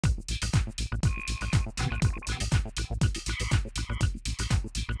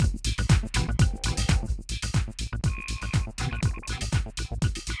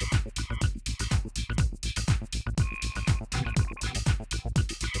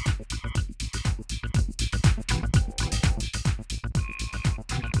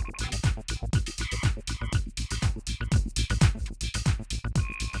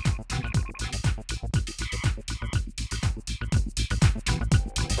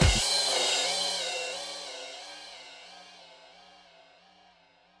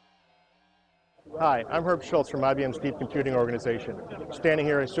Hi, I'm Herb Schultz from IBM's Deep Computing organization, standing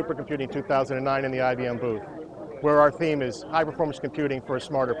here at Supercomputing 2009 in the IBM booth, where our theme is high performance computing for a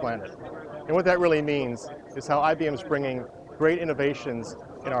smarter planet. And what that really means is how IBM's bringing great innovations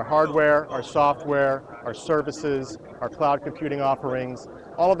in our hardware, our software, our services, our cloud computing offerings,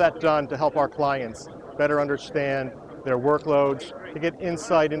 all of that done to help our clients better understand their workloads, to get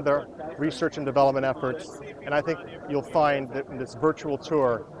insight into their research and development efforts. And I think you'll find that in this virtual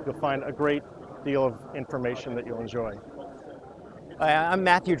tour, you'll find a great deal of information that you'll enjoy. I'm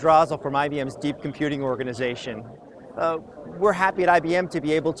Matthew Drahzal from IBM's Deep Computing organization. We're happy at IBM to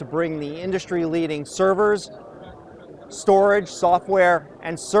be able to bring the industry-leading servers, storage, software,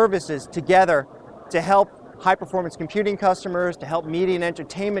 and services together to help high-performance computing customers, to help media and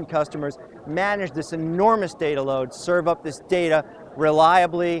entertainment customers manage this enormous data load, serve up this data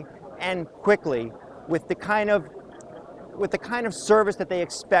reliably and quickly with the kind of service that they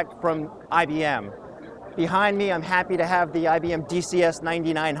expect from IBM. Behind me, I'm happy to have the IBM DCS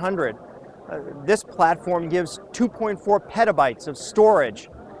 9900. This platform gives 2.4 petabytes of storage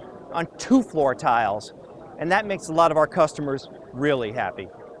on 2 floor tiles, and that makes a lot of our customers really happy.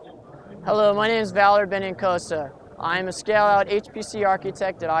 Hello, my name is Vallard Benincosa. I'm a scale-out HPC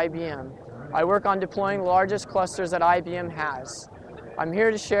architect at IBM. I work on deploying the largest clusters that IBM has. I'm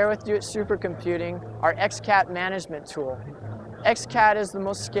here to share with you at Supercomputing our XCAT management tool. XCAT is the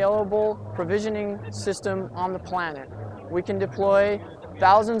most scalable provisioning system on the planet. We can deploy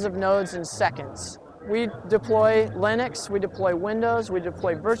thousands of nodes in seconds. We deploy Linux, we deploy Windows, we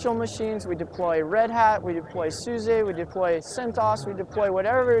deploy virtual machines, we deploy Red Hat, we deploy SUSE, we deploy CentOS, we deploy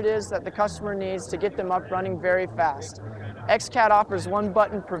whatever it is that the customer needs to get them up running very fast. XCAT offers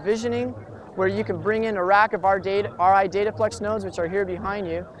one-button provisioning where you can bring in a rack of our RI Dataplex nodes, which are here behind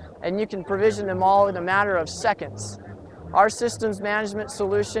you, and you can provision them all in a matter of seconds. Our systems management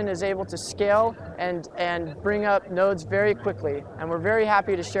solution is able to scale and bring up nodes very quickly, and we're very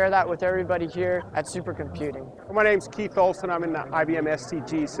happy to share that with everybody here at Supercomputing. My name's Keith Olsen. I'm in the IBM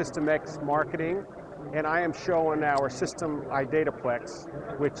STG System X Marketing, and I am showing our System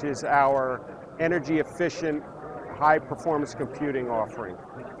Dataplex, which is our energy-efficient, high-performance computing offering.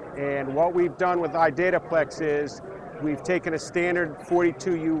 And what we've done with iDataplex is we've taken a standard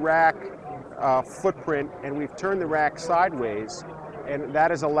 42U rack footprint and we've turned the rack sideways, and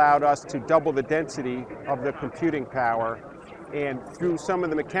that has allowed us to double the density of the computing power. And through some of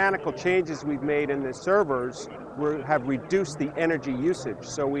the mechanical changes we've made in the servers, we have reduced the energy usage.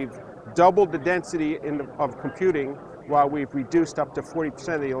 So we've doubled the density of computing while we've reduced up to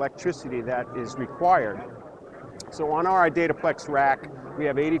 40% of the electricity that is required. So on our iDataplex rack, we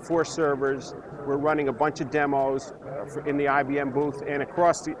have 84 servers. We're running a bunch of demos in the IBM booth and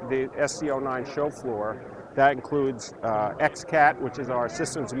across the Sc09 show floor. That includes XCAT, which is our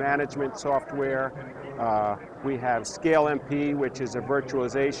systems management software. We have ScaleMP, which is a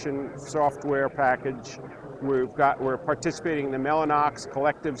virtualization software package. We're participating in the Mellanox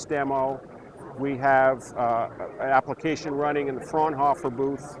Collectives demo. We have an application running in the Fraunhofer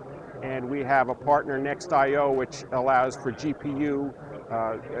booth. And we have a partner, NextIO, which allows for GPU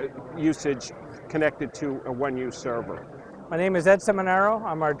usage connected to a one-use server. My name is Ed Seminaro.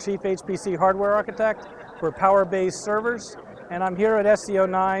 I'm our Chief HPC Hardware Architect for power-based servers. And I'm here at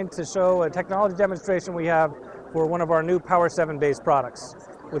Sc09 to show a technology demonstration we have for one of our new Power 7-based products,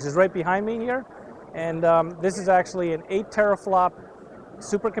 which is right behind me here. And this is actually an 8 teraflop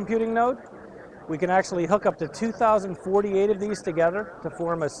supercomputing node. We can actually hook up to 2,048 of these together to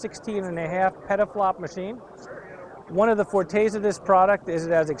form a 16.5 petaflop machine. One of the fortes of this product is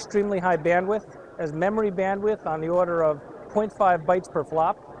it has extremely high bandwidth, has memory bandwidth on the order of 0.5 bytes per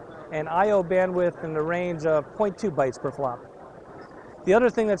flop, and I/O bandwidth in the range of 0.2 bytes per flop. The other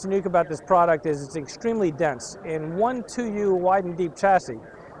thing that's unique about this product is it's extremely dense. In one 2U wide and deep chassis,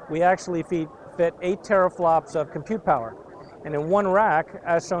 we actually fit 8 teraflops of compute power. And in one rack,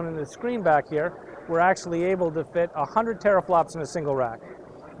 as shown in the screen back here, we're actually able to fit 100 teraflops in a single rack.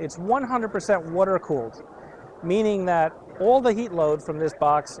 It's 100% water cooled, meaning that all the heat load from this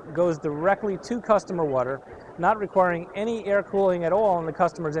box goes directly to customer water, not requiring any air cooling at all in the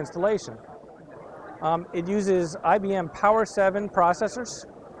customer's installation. It uses IBM Power 7 processors,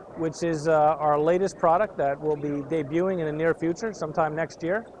 which is our latest product that will be debuting in the near future, sometime next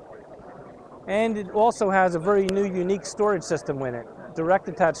year. And it also has a very new, unique storage system in it. Direct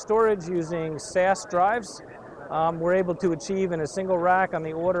attached storage using SAS drives. We're able to achieve in a single rack on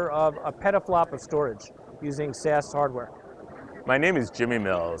the order of a petaflop of storage using SAS hardware. My name is Jimmy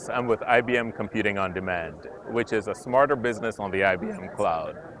Mills. I'm with IBM Computing on Demand, which is a smarter business on the IBM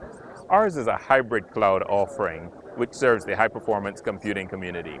cloud. Ours is a hybrid cloud offering which serves the high-performance computing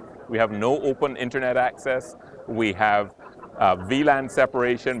community. We have no open internet access. We have VLAN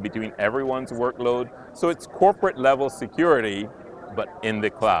separation between everyone's workload. So it's corporate-level security, but in the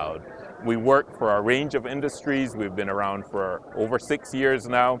cloud. We work for a range of industries. We've been around for over 6 years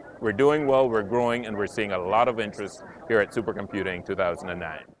now. We're doing well, we're growing, and we're seeing a lot of interest here at Supercomputing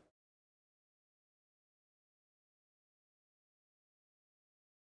 2009.